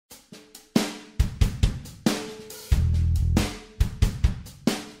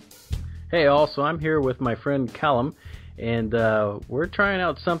Hey, also, I'm here with my friend Callum, and we're trying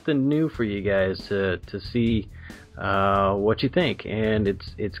out something new for you guys to see what you think. And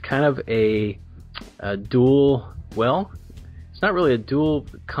it's kind of a dual, well, it's not really a dual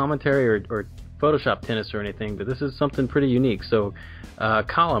commentary or Photoshop tennis or anything, but this is something pretty unique. So,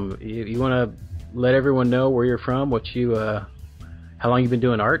 Callum, you want to let everyone know where you're from, how long you've been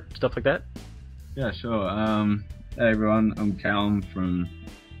doing art, stuff like that? Yeah, sure. Hey everyone, I'm Callum from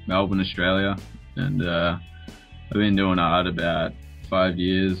Melbourne, Australia, and I've been doing art about 5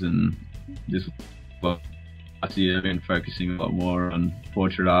 years, and this last year I've been focusing a lot more on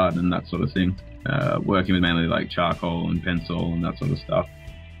portrait art and that sort of thing, working with mainly like charcoal and pencil and that sort of stuff.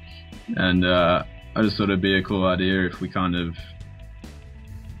 And I just thought it'd be a cool idea if we kind of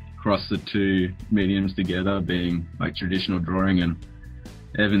cross the two mediums together, being like traditional drawing and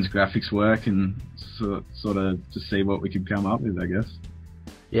Evan's graphics work, and sort of to see what we could come up with, I guess.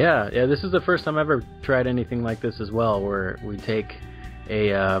 Yeah, this is the first time I've ever tried anything like this as well, where we take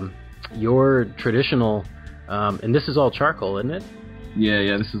your traditional, and this is all charcoal, isn't it?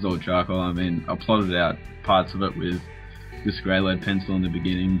 Yeah, this is all charcoal. I mean, I plotted out parts of it with this grey lead pencil in the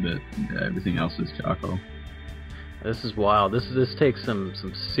beginning, but yeah, everything else is charcoal. This is wild. This takes some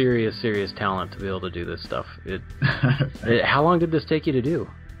serious talent to be able to do this stuff. How long did this take you to do?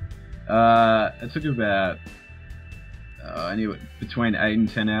 It took about anyway, between 8 and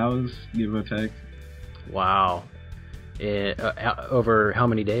 10 hours, give or take. Wow. Over how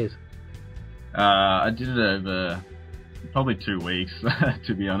many days? I did it over probably 2 weeks,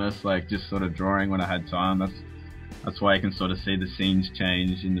 to be honest. Like, just sort of drawing when I had time. That's why you can sort of see the scenes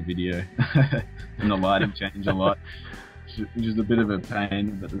change in the video and the lighting change a lot, which is a bit of a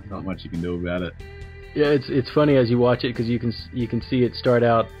pain, but there's not much you can do about it. Yeah, it's funny as you watch it, because you can see it start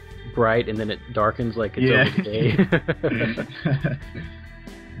out bright and then it darkens like it's over the day.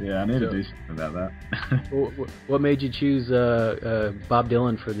 Yeah, I need to do something about that. What made you choose Bob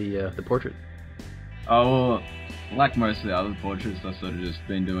Dylan for the portrait? Oh, well, like most of the other portraits, I've sort of just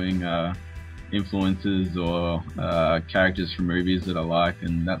been doing influences or characters from movies that I like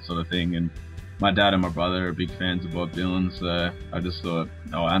and that sort of thing. And my dad and my brother are big fans of Bob Dylan, so I just thought,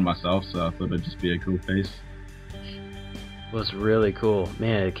 and myself, so I thought it'd just be a cool piece. Well, it's really cool.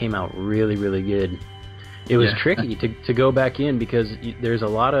 Man, it came out really good. It was tricky to go back in, because there's a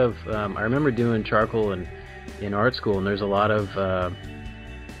lot of, I remember doing charcoal in art school, and there's a lot of,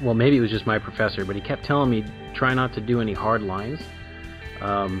 well, maybe it was just my professor, but he kept telling me, try not to do any hard lines.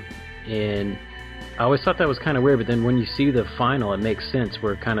 And I always thought that was kind of weird, but then when you see the final, it makes sense,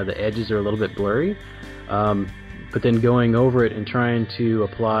 where kind of the edges are a little bit blurry. But then going over it and trying to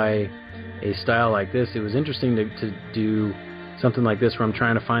apply a style like this, it was interesting to do something like this where I'm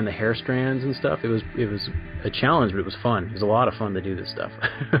trying to find the hair strands and stuff. It was a challenge, but it was fun. It was a lot of fun to do this stuff.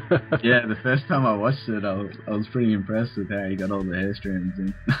 Yeah, the first time I watched it, I was pretty impressed with how you got all the hair strands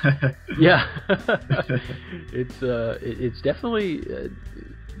in. Yeah, it's definitely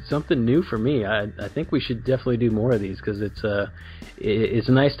something new for me. I think we should definitely do more of these, because it's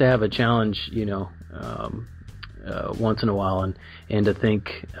nice to have a challenge, once in a while, and to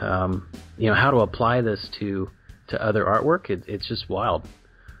think, how to apply this to other artwork. It's just wild.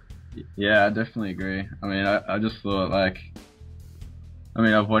 Yeah, I definitely agree. I mean, I just thought, like,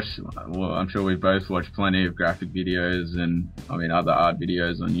 I've watched, well, I'm sure we've both watched plenty of graphic videos and, other art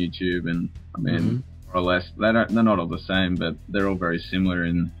videos on YouTube, and, more or less, they're not all the same, but they're all very similar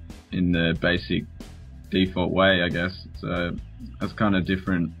in the basic default way, I guess. So it's kind of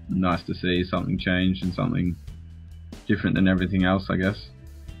different. Nice to see something change and something different than everything else, I guess.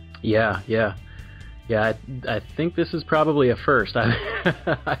 Yeah. I think this is probably a first. I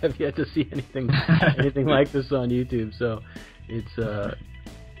have yet to see anything like this on YouTube. So it's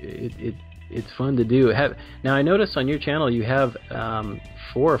fun to do. Now, I noticed on your channel you have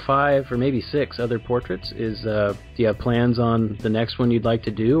 4 or 5 or maybe 6 other portraits. Do you have plans on the next one you'd like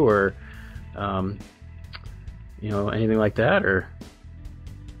to do, or anything like that, or?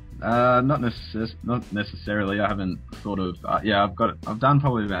 Not necessarily. I haven't thought of. I've done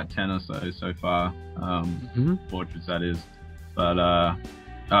probably about 10 or so far. Portraits, that is. But I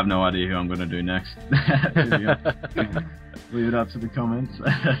have no idea who I'm going to do next. Leave it up to the comments.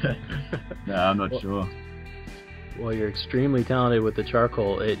 No, I'm not sure. Well, you're extremely talented with the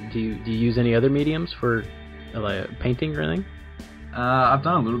charcoal. Do you use any other mediums for like painting or anything? I've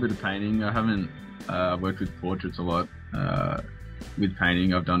done a little bit of painting. I haven't worked with portraits a lot. With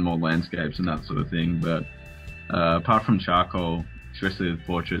painting, I've done more landscapes and that sort of thing. But apart from charcoal, especially with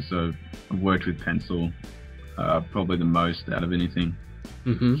portraits, I've worked with pencil probably the most out of anything.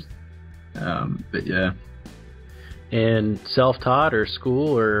 Mm-hmm. But yeah. And self-taught or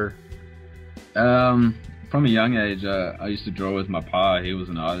school or? From a young age, I used to draw with my pa. He was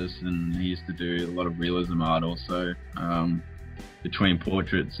an artist, and he used to do a lot of realism art also, between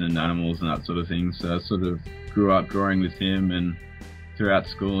portraits and animals and that sort of thing. So I sort of grew up drawing with him, and throughout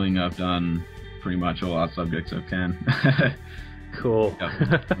schooling, I've done pretty much all art subjects I can. Cool.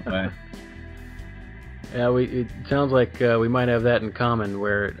 Yeah, it sounds like we might have that in common.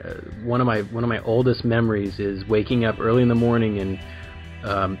 Where one of my oldest memories is waking up early in the morning and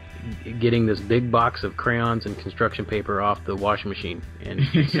getting this big box of crayons and construction paper off the washing machine and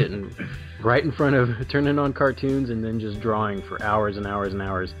sitting right in front of, turning on cartoons and then just drawing for hours and hours and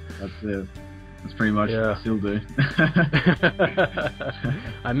hours. That's it. That's pretty much what I still do.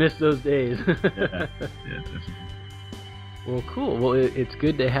 I miss those days. Yeah, definitely. Well, cool. Well, it's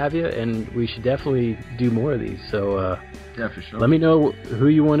good to have you, and we should definitely do more of these. So, yeah, for sure. Let me know who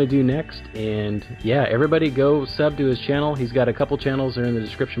you want to do next, and yeah, everybody go sub to his channel. He's got a couple channels that are in the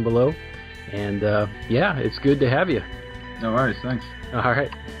description below, and yeah, it's good to have you. No worries. Thanks. All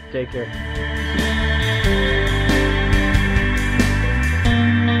right. Take care.